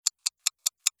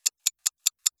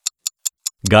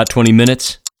Got 20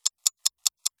 minutes?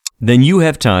 Then you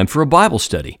have time for a Bible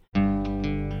study.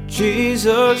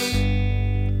 Jesus,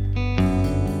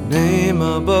 name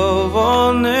above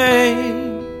all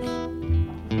names,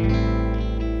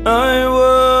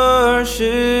 I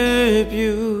worship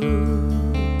you.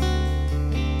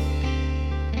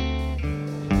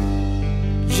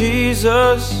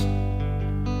 Jesus,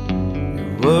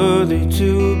 you're worthy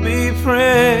to be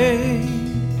praised,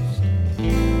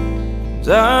 and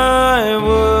I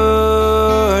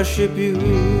worship you.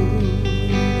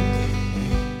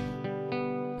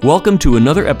 Welcome to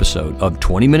another episode of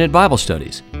 20-Minute Bible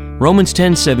Studies. Romans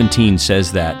 10:17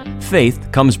 says that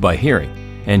faith comes by hearing,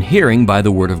 and hearing by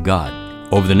the Word of God.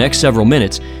 Over the next several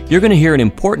minutes, you're going to hear an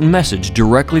important message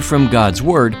directly from God's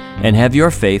Word and have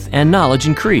your faith and knowledge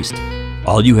increased.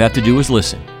 All you have to do is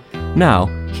listen. Now,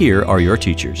 here are your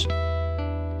teachers.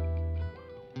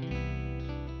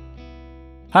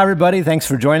 Hi everybody, thanks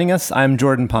for joining us. I'm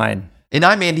Jordan Pine. And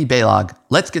I'm Andy Bailog.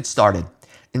 Let's get started.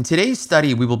 In today's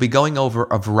study, we will be going over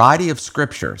a variety of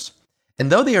scriptures. And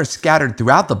though they are scattered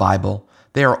throughout the Bible,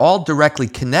 they are all directly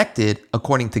connected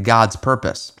according to God's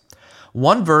purpose.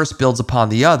 One verse builds upon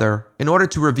the other in order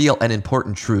to reveal an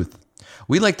important truth.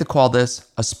 We like to call this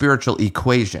a spiritual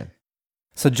equation.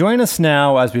 So join us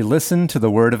now as we listen to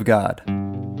the Word of God.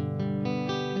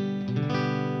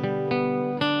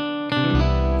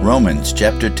 Romans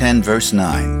chapter 10, verse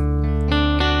 9.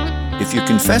 If you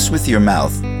confess with your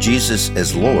mouth Jesus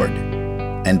as Lord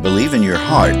and believe in your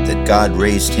heart that God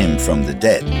raised him from the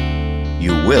dead,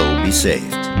 you will be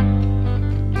saved.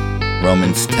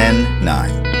 Romans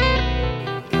 10:9.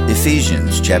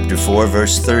 Ephesians chapter 4,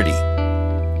 verse 30.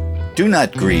 Do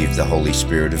not grieve the Holy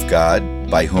Spirit of God,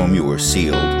 by whom you were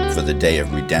sealed for the day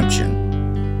of redemption.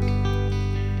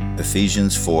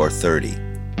 Ephesians 4:30.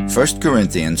 1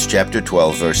 Corinthians chapter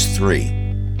 12, verse 3.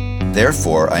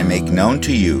 Therefore I make known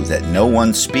to you that no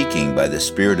one speaking by the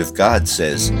Spirit of God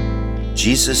says,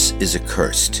 Jesus is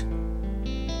accursed,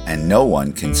 and no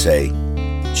one can say,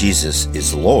 Jesus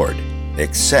is Lord,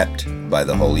 except by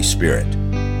the Holy Spirit.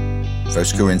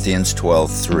 1 Corinthians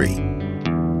 12:3.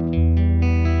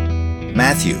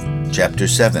 Matthew chapter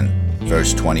 7,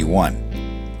 verse 21.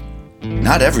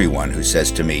 Not everyone who says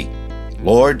to me,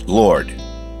 Lord, Lord,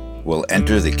 will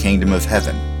enter the kingdom of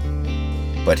heaven,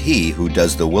 but he who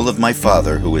does the will of my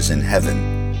Father who is in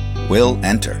heaven will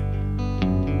enter.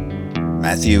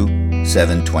 Matthew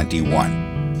 7:21.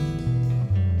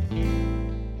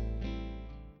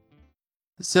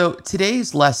 So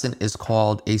today's lesson is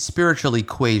called a spiritual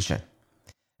equation.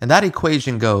 And that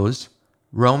equation goes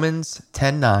Romans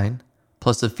 10:9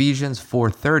 plus Ephesians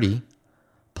 4:30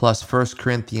 plus 1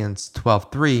 Corinthians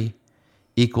 12:3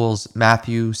 equals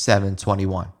Matthew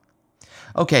 7:21.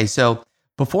 Okay, so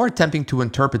before attempting to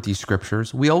interpret these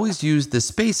scriptures, we always use the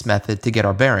SPACE method to get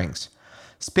our bearings.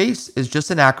 SPACE is just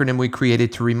an acronym we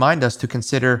created to remind us to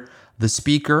consider the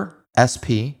speaker,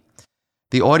 SP,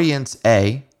 the audience,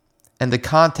 A, and the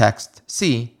context,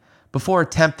 C, before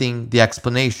attempting the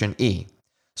explanation, E.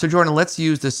 So Jordan, let's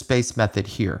use the SPACE method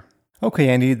here. Okay,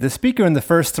 Andy, the speaker in the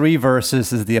first three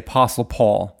verses is the Apostle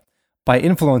Paul, by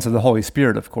influence of the Holy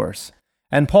Spirit, of course.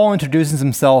 And Paul introduces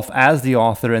himself as the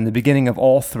author in the beginning of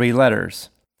all three letters.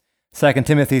 2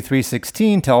 Timothy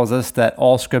 3:16 tells us that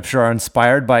all scripture are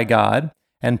inspired by God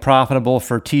and profitable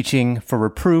for teaching, for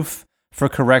reproof, for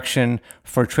correction,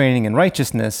 for training in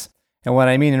righteousness. And what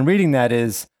I mean in reading that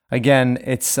is, again,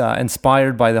 it's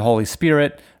inspired by the Holy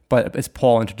Spirit, but it's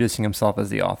Paul introducing himself as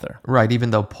the author. Right,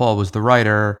 even though Paul was the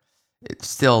writer, it's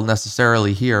still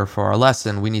necessarily here for our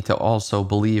lesson. We need to also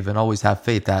believe and always have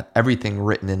faith that everything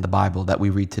written in the Bible that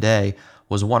we read today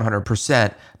was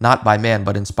 100% not by man,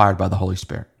 but inspired by the Holy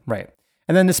Spirit. Right.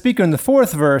 And then the speaker in the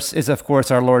fourth verse is, of course,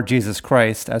 our Lord Jesus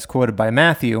Christ, as quoted by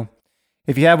Matthew.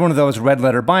 If you have one of those red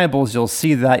letter Bibles, you'll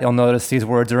see that. You'll notice these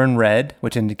words are in red,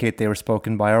 which indicate they were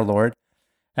spoken by our Lord.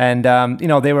 And,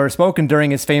 they were spoken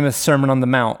during his famous Sermon on the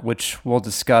Mount, which we'll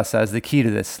discuss as the key to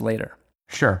this later.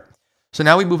 Sure. So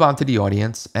now we move on to the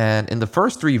audience. And in the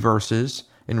first three verses,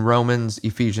 in Romans,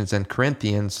 Ephesians, and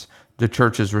Corinthians, the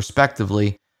churches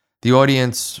respectively, the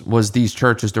audience was these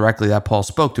churches directly that Paul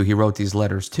spoke to. He wrote these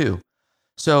letters to.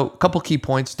 So a couple key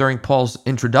points during Paul's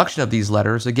introduction of these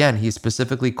letters. Again, he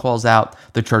specifically calls out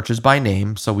the churches by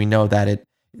name, so we know that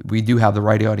we do have the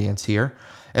right audience here.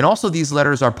 And also these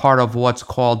letters are part of what's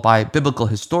called by biblical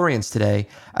historians today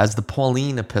as the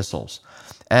Pauline epistles.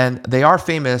 And they are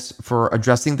famous for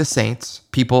addressing the saints,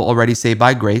 people already saved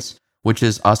by grace, which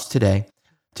is us today,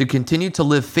 to continue to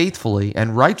live faithfully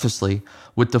and righteously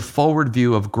with the forward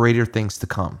view of greater things to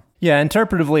come. Yeah,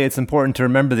 interpretively, it's important to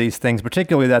remember these things,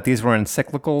 particularly that these were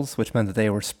encyclicals, which meant that they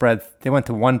were spread. They went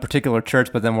to one particular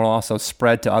church, but then were also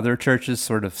spread to other churches,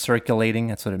 sort of circulating.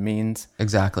 That's what it means.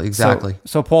 Exactly.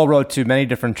 So Paul wrote to many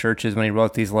different churches when he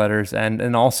wrote these letters,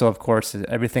 and also, of course,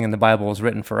 everything in the Bible is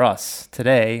written for us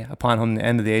today, upon whom the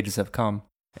end of the ages have come.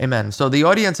 Amen. So the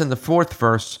audience in the 4th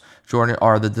verse, Jordan,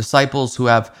 are the disciples who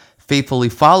have faithfully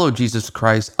followed Jesus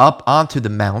Christ up onto the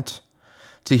mount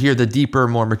to hear the deeper,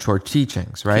 more mature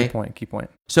teachings, right? Key point.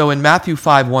 So in Matthew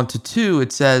 5, 1-2,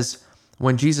 it says,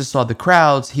 when Jesus saw the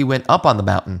crowds, he went up on the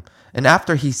mountain, and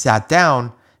after he sat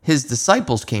down, his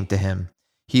disciples came to him.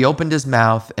 He opened his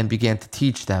mouth and began to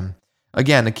teach them.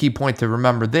 Again, a key point to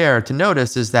remember there, to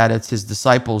notice, is that it's his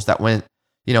disciples that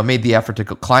made the effort to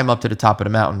climb up to the top of the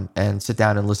mountain and sit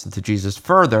down and listen to Jesus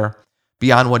further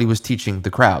beyond what he was teaching the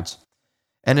crowds.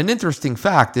 And an interesting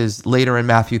fact is later in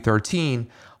Matthew 13,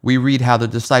 we read how the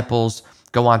disciples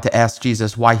go on to ask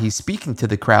Jesus why he's speaking to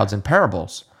the crowds in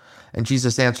parables. And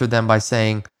Jesus answered them by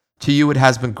saying, "To you it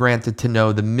has been granted to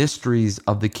know the mysteries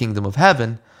of the kingdom of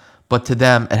heaven, but to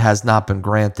them it has not been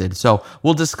granted." So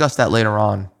we'll discuss that later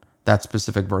on, that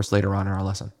specific verse later on in our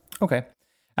lesson. Okay.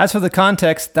 As for the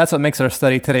context, that's what makes our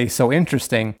study today so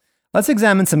interesting. Let's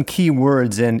examine some key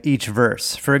words in each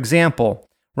verse. For example,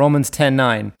 Romans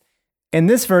 10:9. In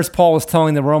this verse, Paul is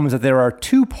telling the Romans that there are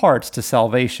two parts to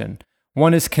salvation.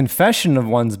 One is confession of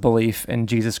one's belief in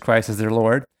Jesus Christ as their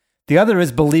Lord. The other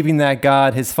is believing that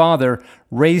God, his Father,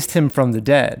 raised him from the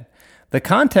dead. The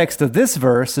context of this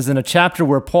verse is in a chapter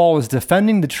where Paul is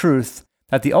defending the truth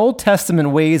that the Old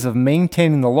Testament ways of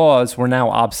maintaining the laws were now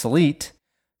obsolete,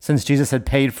 since Jesus had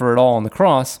paid for it all on the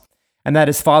cross, and that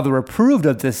his Father approved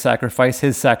of this sacrifice,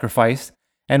 his sacrifice,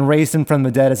 and raised him from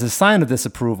the dead as a sign of this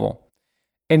approval.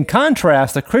 In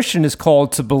contrast, a Christian is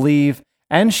called to believe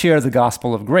and share the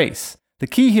gospel of grace. The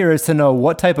key here is to know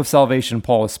what type of salvation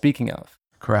Paul is speaking of.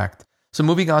 Correct. So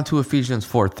moving on to Ephesians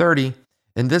 4:30,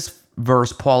 in this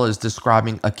verse, Paul is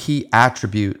describing a key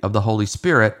attribute of the Holy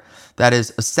Spirit that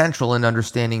is essential in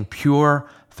understanding pure,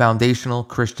 foundational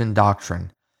Christian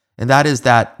doctrine. And that is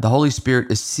that the Holy Spirit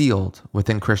is sealed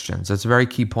within Christians. That's a very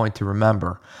key point to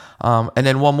remember. And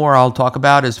then one more I'll talk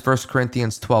about is 1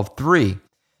 Corinthians 12:3.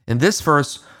 In this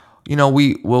verse,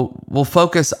 we'll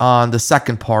focus on the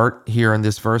second part here in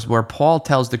this verse, where Paul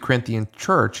tells the Corinthian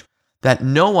church that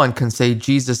no one can say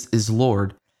Jesus is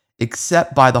Lord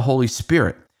except by the Holy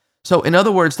Spirit. So in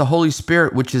other words, the Holy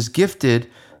Spirit, which is gifted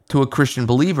to a Christian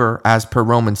believer as per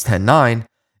Romans 10:9,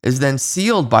 is then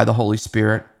sealed by the Holy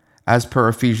Spirit as per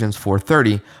Ephesians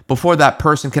 4:30, before that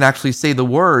person can actually say the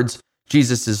words,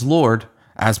 Jesus is Lord,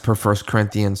 as per 1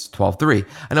 Corinthians 12:3.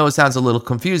 I know it sounds a little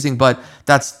confusing, but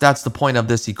that's the point of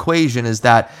this equation, is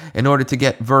that in order to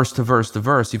get verse to verse to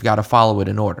verse, you've got to follow it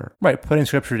in order. Right, putting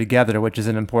scripture together, which is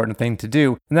an important thing to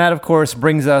do. And that, of course,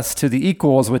 brings us to the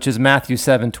equals, which is Matthew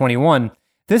 7:21.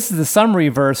 This is the summary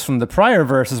verse from the prior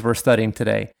verses we're studying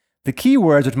today. The key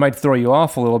words, which might throw you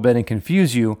off a little bit and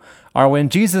confuse you, are when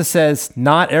Jesus says,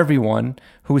 "Not everyone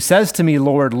who says to me,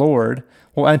 Lord, Lord,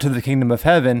 will enter the kingdom of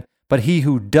heaven, but he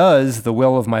who does the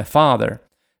will of my Father."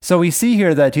 So we see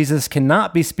here that Jesus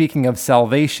cannot be speaking of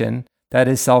salvation, that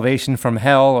is, salvation from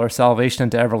hell or salvation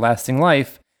into everlasting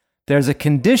life. There's a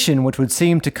condition which would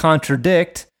seem to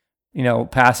contradict,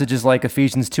 passages like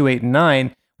Ephesians 2:8 and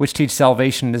 9, which teach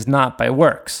salvation is not by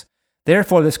works.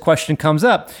 Therefore, this question comes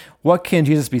up, what can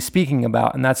Jesus be speaking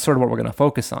about? And that's sort of what we're going to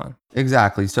focus on.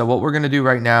 Exactly. So what we're going to do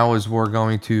right now is we're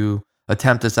going to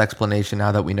attempt this explanation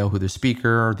now that we know who the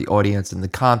speaker, the audience, and the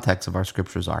context of our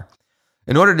scriptures are.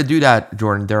 In order to do that,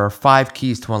 Jordan, there are 5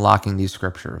 keys to unlocking these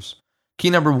scriptures. Key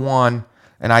number 1,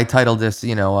 and I titled this,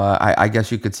 I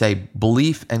guess you could say,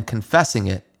 belief and confessing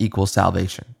it equals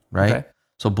salvation, right? Okay.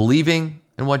 So believing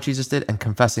in what Jesus did and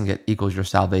confessing it equals your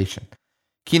salvation.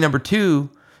 Key number 2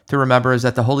 to remember is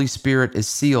that the Holy Spirit is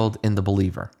sealed in the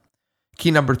believer.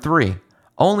 Key number 3,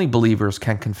 only believers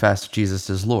can confess Jesus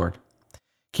is Lord.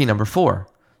 Key number 4,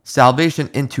 salvation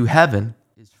into heaven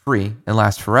is free and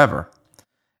lasts forever.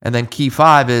 And then key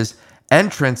 5 is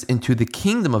entrance into the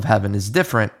kingdom of heaven is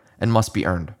different and must be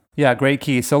earned. Yeah, great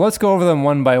key. So let's go over them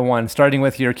one by one, starting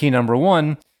with your key number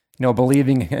 1,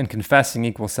 believing and confessing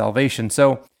equals salvation.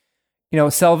 So,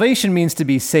 salvation means to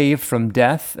be saved from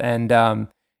death, and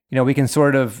we can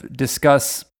sort of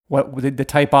discuss what the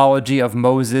typology of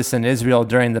Moses and Israel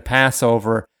during the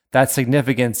Passover, that's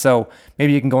significant. So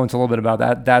maybe you can go into a little bit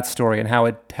about that story and how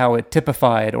it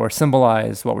typified or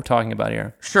symbolized what we're talking about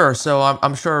here. Sure. So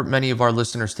I'm sure many of our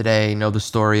listeners today know the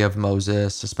story of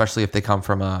Moses, especially if they come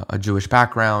from a Jewish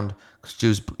background, because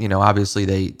Jews, obviously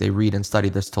they read and study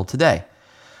this till today.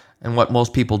 And what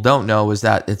most people don't know is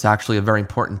that it's actually a very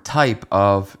important type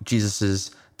of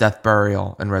Jesus's death,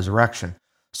 burial, and resurrection.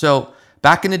 So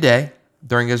back in the day,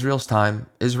 during Israel's time,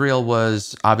 Israel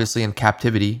was obviously in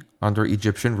captivity under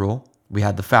Egyptian rule. We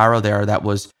had the Pharaoh there that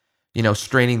was,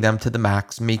 straining them to the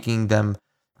max, making them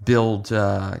build,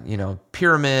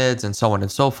 pyramids and so on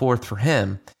and so forth for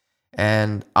him.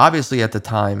 And obviously at the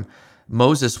time,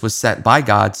 Moses was sent by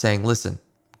God saying, listen,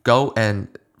 go and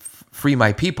free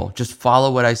my people. Just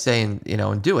follow what I say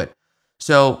and do it.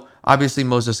 So obviously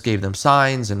Moses gave them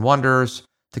signs and wonders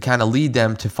to kind of lead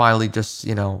them to finally just,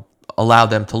 allow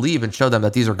them to leave and show them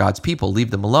that these are God's people.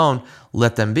 Leave them alone,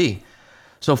 let them be.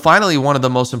 So finally, one of the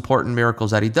most important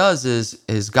miracles that he does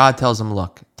is God tells him,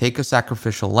 look, take a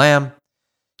sacrificial lamb,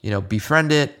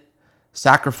 befriend it,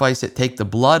 sacrifice it, take the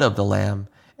blood of the lamb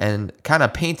and kind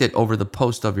of paint it over the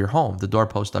post of your home, the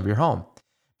doorpost of your home.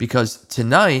 Because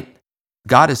tonight,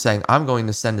 God is saying, I'm going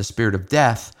to send a spirit of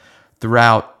death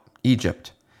throughout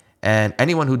Egypt. And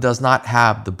anyone who does not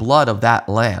have the blood of that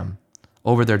lamb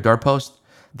over their doorpost,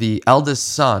 the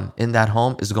eldest son in that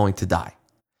home is going to die.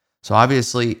 So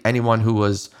obviously, anyone who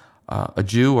was a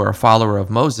Jew or a follower of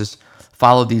Moses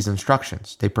followed these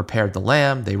instructions. They prepared the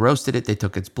lamb, they roasted it, they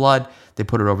took its blood, they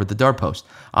put it over the doorpost.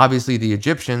 Obviously, the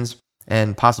Egyptians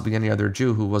and possibly any other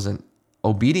Jew who wasn't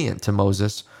obedient to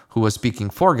Moses, who was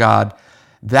speaking for God,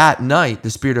 that night,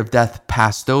 the spirit of death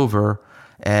passed over,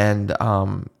 and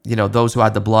those who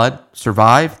had the blood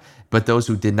survived, but those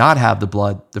who did not have the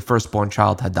blood, the firstborn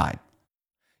child had died.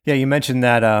 Yeah, you mentioned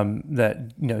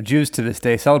that Jews to this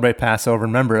day celebrate Passover,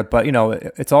 remember it, but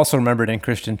it's also remembered in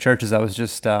Christian churches. I was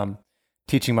just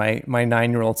teaching my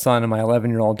 9-year-old son and my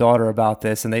 11-year-old daughter about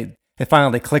this, and they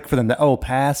finally clicked for them that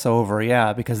Passover,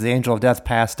 yeah, because the angel of death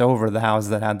passed over the houses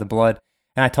that had the blood,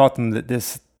 and I taught them that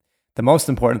the most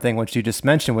important thing, which you just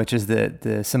mentioned, which is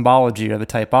the symbology or the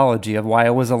typology of why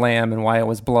it was a lamb and why it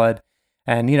was blood,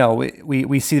 and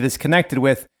we see this connected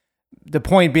with. The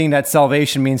point being that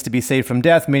salvation means to be saved from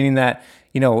death, meaning that,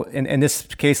 in this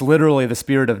case, literally the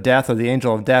spirit of death or the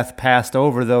angel of death passed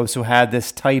over those who had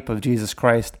this type of Jesus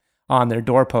Christ on their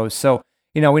doorposts. So,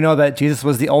 we know that Jesus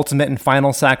was the ultimate and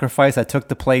final sacrifice that took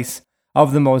the place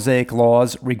of the Mosaic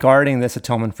laws regarding this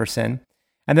atonement for sin.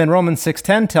 And then Romans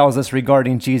 6:10 tells us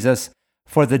regarding Jesus,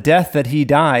 for the death that he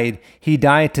died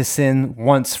to sin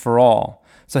once for all.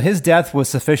 So his death was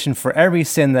sufficient for every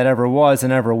sin that ever was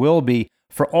and ever will be,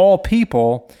 for all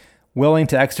people willing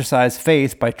to exercise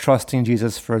faith by trusting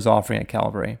Jesus for his offering at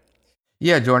Calvary.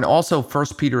 Yeah, Jordan. Also,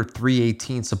 1 Peter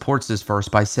 3:18 supports this verse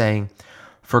by saying,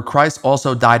 for Christ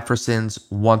also died for sins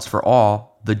once for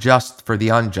all, the just for the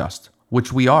unjust,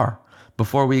 which we are.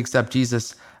 Before we accept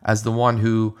Jesus as the one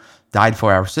who died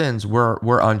for our sins, we're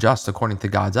unjust according to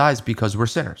God's eyes because we're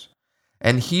sinners.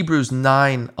 And Hebrews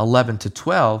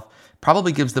 9:11-12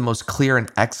 probably gives the most clear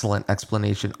and excellent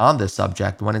explanation on this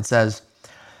subject when it says,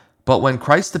 but when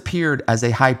Christ appeared as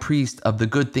a high priest of the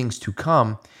good things to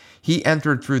come, he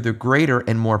entered through the greater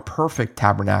and more perfect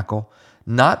tabernacle,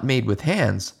 not made with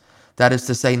hands, that is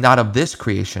to say, not of this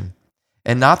creation,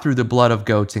 and not through the blood of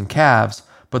goats and calves,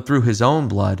 but through his own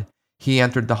blood. He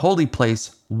entered the holy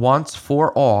place once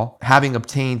for all, having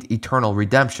obtained eternal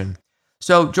redemption.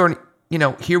 So, Jordan,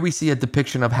 here we see a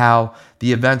depiction of how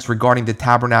the events regarding the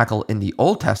tabernacle in the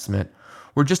Old Testament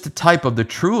were just a type of the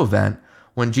true event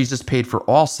when Jesus paid for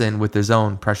all sin with his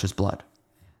own precious blood.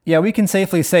 Yeah, we can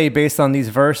safely say based on these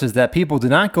verses that people do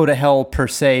not go to hell per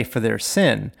se for their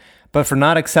sin, but for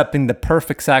not accepting the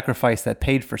perfect sacrifice that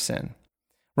paid for sin.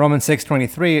 Romans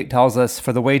 6:23 tells us,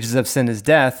 for the wages of sin is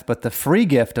death, but the free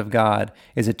gift of God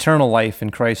is eternal life in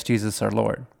Christ Jesus our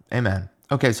Lord. Amen.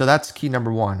 Okay, so that's key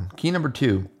number 1. Key number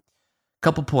 2,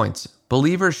 couple points.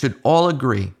 Believers should all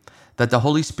agree that the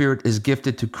Holy Spirit is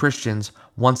gifted to Christians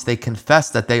once they confess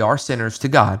that they are sinners to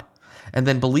God, and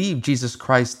then believe Jesus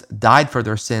Christ died for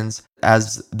their sins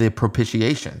as the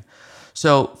propitiation.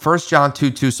 So 1 John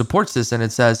 2:2 supports this, and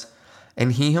it says,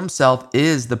 and he himself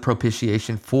is the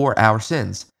propitiation for our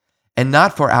sins, and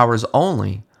not for ours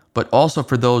only, but also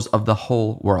for those of the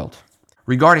whole world.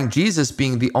 Regarding Jesus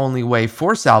being the only way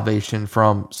for salvation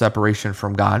from separation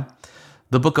from God,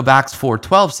 the book of Acts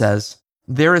 4:12 says,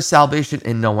 there is salvation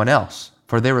in no one else,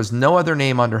 for there is no other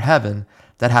name under heaven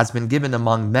that has been given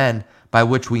among men by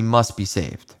which we must be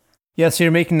saved. Yes, so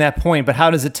you're making that point, but how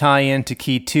does it tie into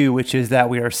key 2, which is that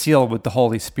we are sealed with the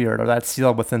Holy Spirit, or that's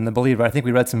sealed within the believer? I think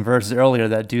we read some verses earlier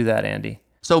that do that, Andy.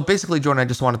 So basically, Jordan, I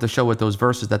just wanted to show with those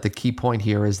verses that the key point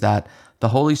here is that the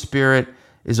Holy Spirit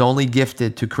is only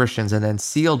gifted to Christians and then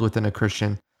sealed within a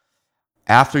Christian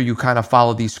after you kind of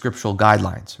follow these scriptural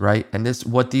guidelines, right? And this,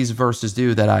 what these verses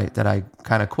do that I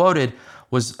kind of quoted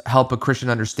was help a Christian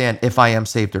understand if I am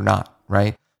saved or not,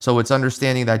 right? So it's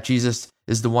understanding that Jesus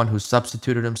is the one who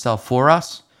substituted himself for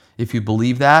us. If you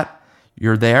believe that,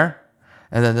 you're there.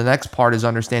 And then the next part is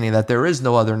understanding that there is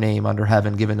no other name under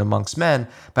heaven given amongst men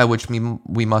by which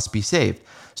we must be saved.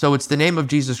 So it's the name of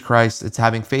Jesus Christ. It's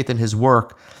having faith in his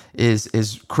work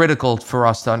is critical for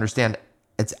us to understand.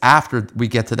 It's after we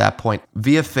get to that point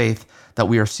via faith that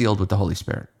we are sealed with the Holy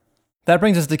Spirit. That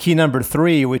brings us to key number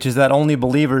 3, which is that only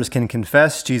believers can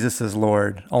confess Jesus as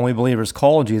Lord. Only believers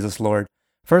call Jesus Lord.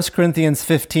 1 Corinthians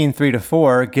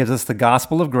 15:3-4 gives us the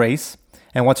gospel of grace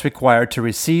and what's required to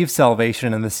receive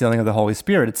salvation and the sealing of the Holy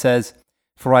Spirit. It says,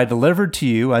 "For I delivered to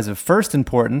you as of first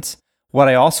importance what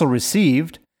I also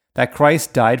received, that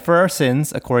Christ died for our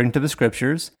sins according to the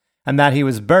Scriptures, and that he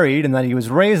was buried, and that he was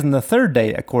raised on the third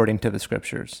day according to the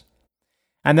Scriptures."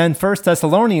 And then 1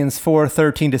 Thessalonians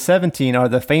 4:13-17 are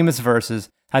the famous verses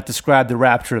that describe the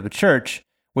rapture of the church,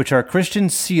 which are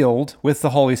Christians sealed with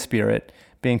the Holy Spirit,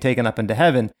 being taken up into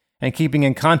heaven. And keeping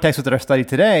in context with our study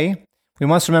today, we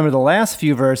must remember the last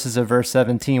few verses of verse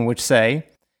 17, which say,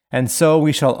 "And so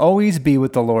we shall always be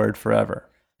with the Lord forever."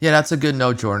 Yeah, that's a good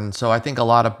note, Jordan. So I think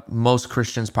most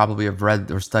Christians probably have read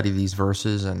or studied these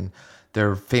verses, and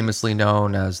they're famously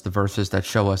known as the verses that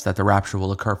show us that the rapture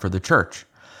will occur for the church.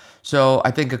 So I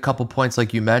think a couple points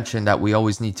like you mentioned that we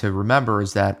always need to remember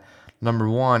is that, number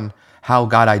one, how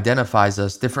God identifies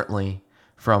us differently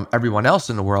from everyone else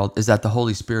in the world is that the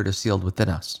Holy Spirit is sealed within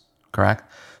us, correct?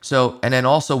 So, and then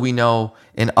also we know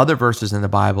in other verses in the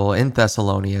Bible, in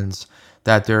Thessalonians,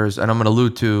 that there's, and I'm going to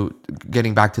allude to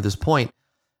getting back to this point,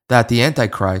 that the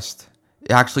Antichrist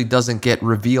actually doesn't get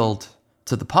revealed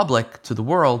to the public, to the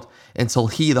world, until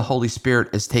he, the Holy Spirit,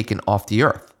 is taken off the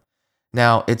earth.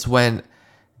 Now, it's when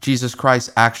Jesus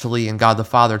Christ actually and God the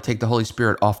Father take the Holy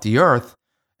Spirit off the earth,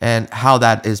 and how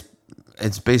that is,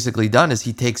 it's basically done is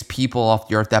he takes people off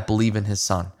the earth that believe in his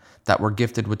Son, that were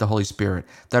gifted with the Holy Spirit,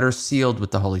 that are sealed with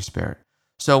the Holy Spirit.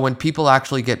 So when people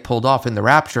actually get pulled off in the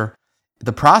rapture,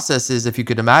 the process is, if you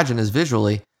could imagine, is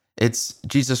visually, it's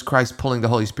Jesus Christ pulling the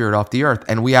Holy Spirit off the earth,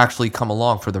 and we actually come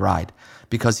along for the ride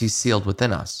because he's sealed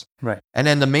within us. Right. And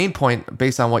then the main point,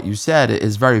 based on what you said,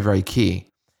 is very, very key,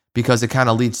 because it kind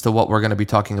of leads to what we're going to be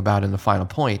talking about in the final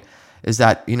point, is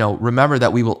that, remember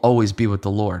that we will always be with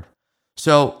the Lord.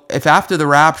 So if after the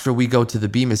rapture we go to the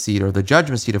Bema seat or the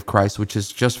judgment seat of Christ, which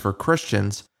is just for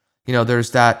Christians,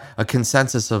 there's a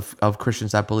consensus of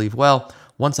Christians that believe, well,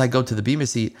 once I go to the Bema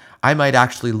seat, I might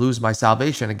actually lose my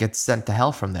salvation and get sent to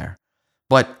hell from there.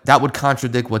 But that would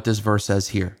contradict what this verse says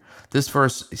here. This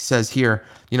verse says here,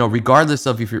 regardless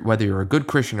of whether you're a good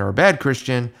Christian or a bad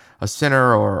Christian, a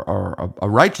sinner or a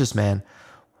righteous man,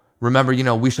 remember,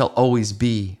 we shall always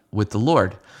be with the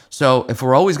Lord. So if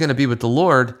we're always going to be with the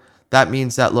Lord, that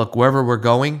means that, look, wherever we're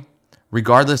going,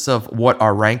 regardless of what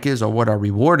our rank is or what our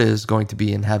reward is going to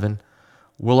be in heaven,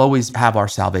 we'll always have our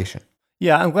salvation.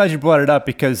 Yeah, I'm glad you brought it up,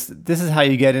 because this is how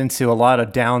you get into a lot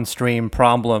of downstream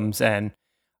problems. And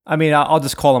I mean, I'll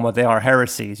just call them what they are: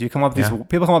 heresies. People come up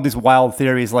with these wild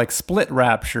theories like split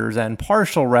raptures and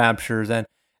partial raptures, and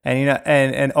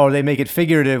or they make it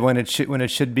figurative when it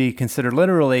should be considered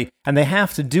literally, and they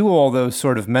have to do all those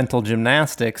sort of mental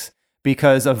gymnastics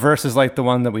because of verses like the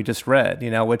one that we just read,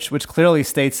 which clearly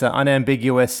states an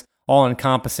unambiguous,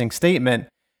 all-encompassing statement.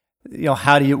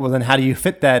 How do you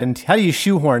fit that, and how do you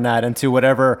shoehorn that into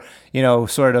whatever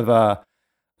sort of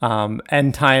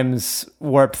end times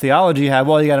warped theology you have?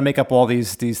 Well, you got to make up all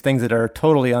these things that are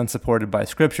totally unsupported by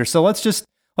Scripture. So let's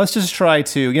just try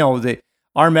to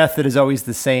our method is always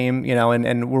the same,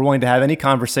 and we're willing to have any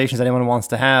conversations anyone wants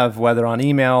to have, whether on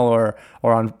email or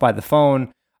on by the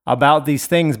phone, about these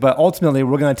things. But ultimately,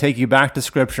 we're going to take you back to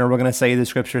Scripture, and we're going to say the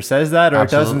Scripture says that, or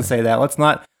Absolutely. It doesn't say that.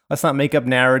 Let's not make up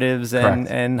narratives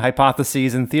and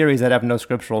hypotheses and theories that have no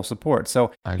scriptural support.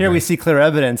 So here we see clear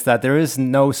evidence that there is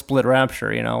no split rapture.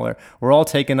 We're all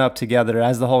taken up together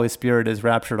as the Holy Spirit is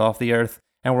raptured off the earth,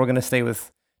 and we're going to stay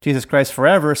with Jesus Christ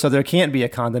forever. So there can't be a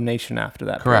condemnation after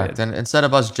that. Correct. Period. And instead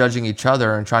of us judging each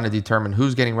other and trying to determine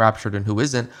who's getting raptured and who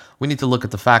isn't, we need to look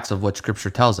at the facts of what Scripture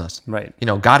tells us. Right.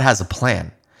 God has a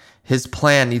plan. His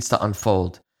plan needs to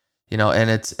unfold.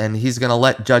 And he's going to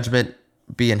let judgment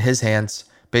be in his hands,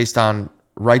 based on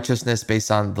righteousness,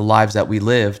 based on the lives that we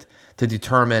lived, to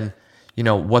determine,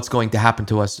 what's going to happen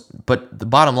to us. But the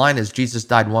bottom line is Jesus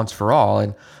died once for all.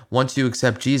 And once you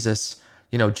accept Jesus,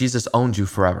 Jesus owns you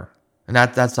forever. And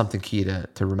that's something key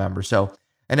to remember. So,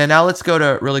 and then now let's go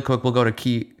to, really quick, we'll go to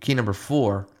key number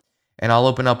 4. And I'll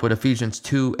open up with Ephesians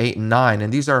 2:8 and 9.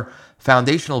 And these are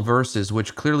foundational verses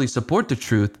which clearly support the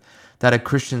truth that a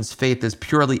Christian's faith is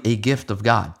purely a gift of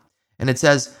God. And it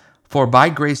says, "For by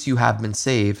grace you have been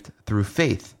saved through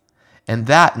faith, and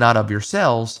that not of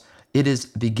yourselves, it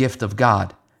is the gift of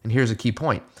God." And here's a key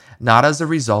point: not as a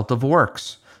result of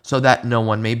works, so that no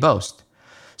one may boast.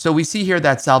 So we see here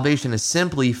that salvation is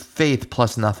simply faith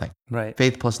plus nothing. Right.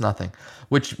 Faith plus nothing,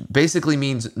 which basically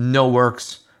means no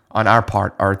works on our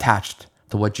part are attached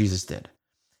to what Jesus did.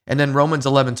 And then Romans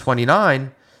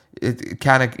 11:29, it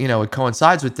kind of, it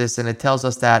coincides with this, and it tells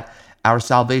us that our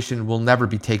salvation will never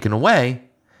be taken away.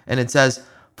 And it says,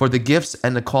 "For the gifts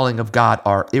and the calling of God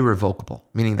are irrevocable,"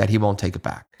 meaning that he won't take it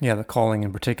back. Yeah, the calling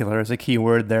in particular is a key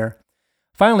word there.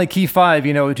 Finally, key 5,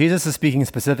 Jesus is speaking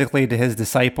specifically to his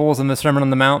disciples in the Sermon on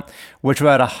the Mount, which were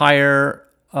at a higher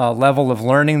level of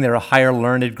learning. They're a higher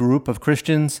learned group of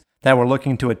Christians that were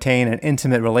looking to attain an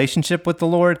intimate relationship with the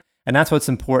Lord. And that's what's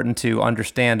important to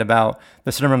understand about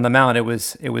the Sermon on the Mount.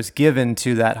 It was given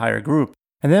to that higher group.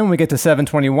 And then we get to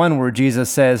 7:21, where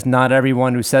Jesus says, "Not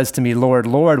everyone who says to me, 'Lord,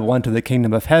 Lord,' will enter the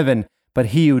kingdom of heaven, but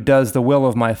he who does the will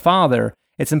of my Father."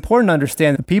 It's important to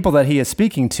understand the people that he is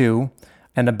speaking to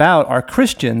and about are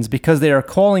Christians because they are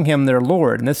calling him their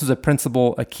Lord. And this is a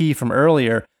principle, a key from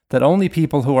earlier, that only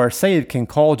people who are saved can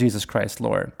call Jesus Christ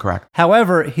Lord. Correct.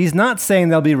 However, he's not saying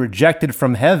they'll be rejected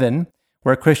from heaven,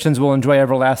 where Christians will enjoy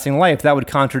everlasting life. That would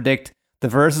contradict the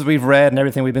verses we've read and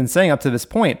everything we've been saying up to this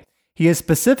point. He is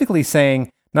specifically saying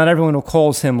not everyone who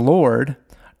calls him Lord,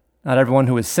 not everyone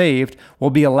who is saved,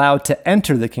 will be allowed to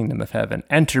enter the kingdom of heaven.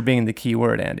 Enter being the key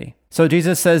word, Andy. So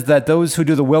Jesus says that those who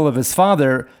do the will of his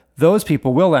Father, those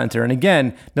people will enter. And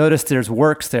again, notice there's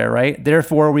works there, right?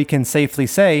 Therefore, we can safely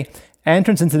say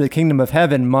entrance into the kingdom of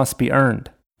heaven must be earned.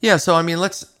 Yeah, so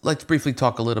let's briefly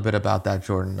talk a little bit about that,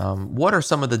 Jordan. What are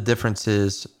some of the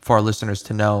differences for our listeners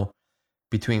to know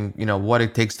between what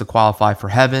it takes to qualify for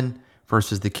heaven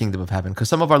versus the kingdom of heaven? Because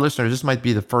some of our listeners, this might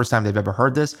be the first time they've ever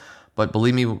heard this, but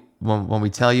believe me when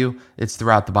we tell you, it's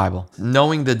throughout the Bible.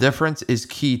 Knowing the difference is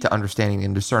key to understanding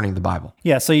and discerning the Bible.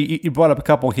 Yeah, so you brought up a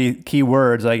couple key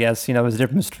words, I guess. There's a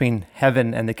difference between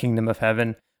heaven and the kingdom of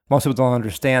heaven. Most people don't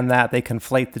understand that. They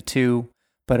conflate the two.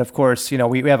 But of course,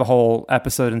 we have a whole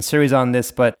episode and series on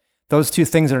this, but those two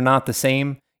things are not the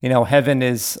same. Heaven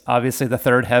is obviously the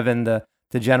third heaven, the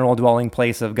general dwelling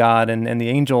place of God and the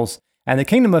angels. And the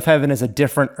kingdom of heaven is a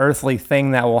different earthly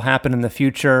thing that will happen in the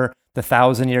future, the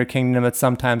 1,000-year kingdom. It's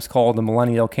sometimes called the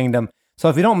millennial kingdom. So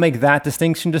if you don't make that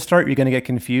distinction to start, you're going to get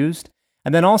confused.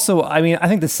 And then also, I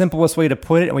think the simplest way to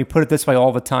put it, and we put it this way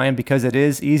all the time because it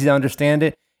is easy to understand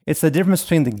it, it's the difference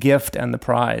between the gift and the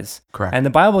prize. Correct. And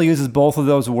the Bible uses both of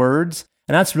those words,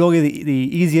 and that's really the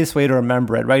easiest way to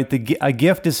remember it, right? A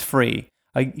gift is free.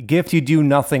 A gift you do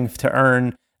nothing to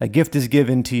earn. A gift is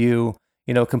given to you,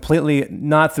 completely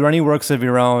not through any works of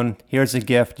your own. Here's a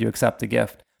gift, you accept the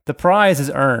gift. The prize is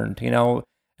earned,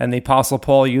 and the Apostle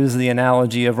Paul uses the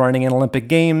analogy of running in Olympic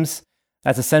Games.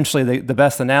 That's essentially the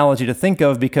best analogy to think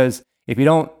of because if you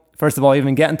don't, first of all,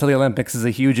 even get into the Olympics is a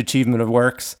huge achievement of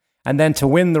works. And then to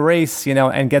win the race,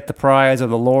 and get the prize or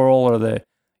the laurel or the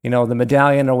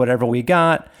medallion or whatever we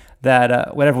got,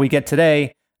 whatever we get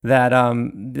today,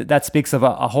 that speaks of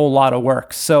a whole lot of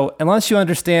work. So unless you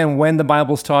understand when the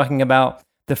Bible's talking about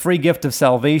the free gift of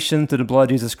salvation through the blood of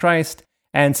Jesus Christ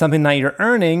and something that you're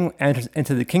earning enters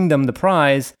into the kingdom, the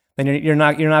prize, then you're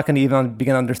not going to even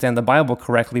begin to understand the Bible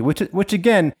correctly. Which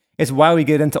again is why we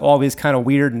get into all these kind of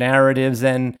weird narratives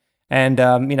and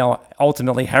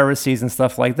ultimately heresies and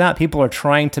stuff like that. People are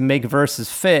trying to make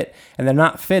verses fit, and they're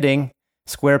not fitting.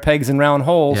 Square pegs and round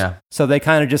holes. Yeah. So they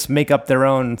kind of just make up their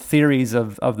own theories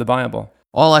of the Bible.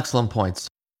 All excellent points.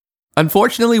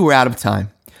 Unfortunately, we're out of time.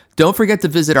 Don't forget to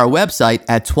visit our website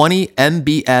at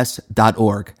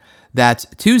 20mbs.org. That's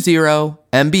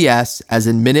 20mbs as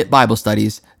in Minute Bible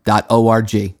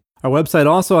Studies.org. Our website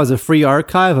also has a free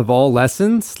archive of all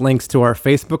lessons, links to our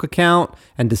Facebook account,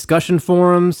 and discussion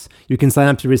forums. You can sign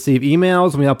up to receive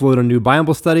emails when we upload a new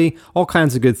Bible study, all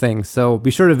kinds of good things. So be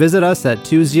sure to visit us at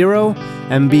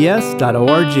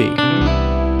 20mbs.org.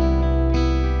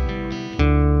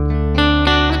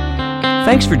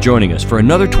 Thanks for joining us for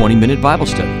another 20-minute Bible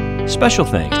study. Special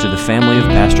thanks to the family of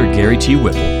Pastor Gary T.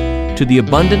 Whipple, to the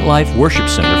Abundant Life Worship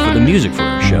Center for the music for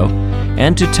our show,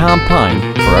 and to Tom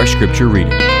Pine for our scripture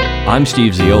reading. I'm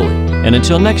Steve Zioli, and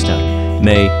until next time,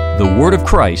 may the Word of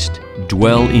Christ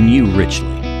dwell in you richly.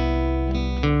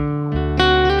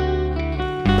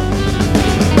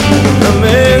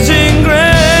 Amazing grace,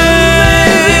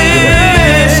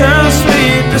 how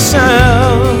sweet the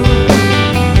sound.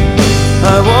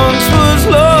 I once was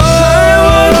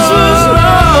lost,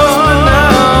 but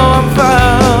now I'm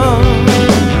found.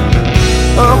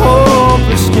 A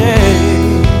hopeless case.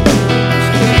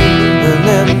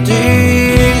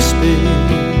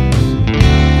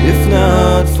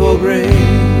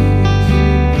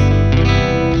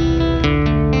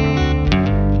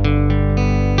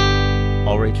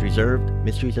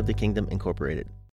 Mysteries of the Kingdom Incorporated.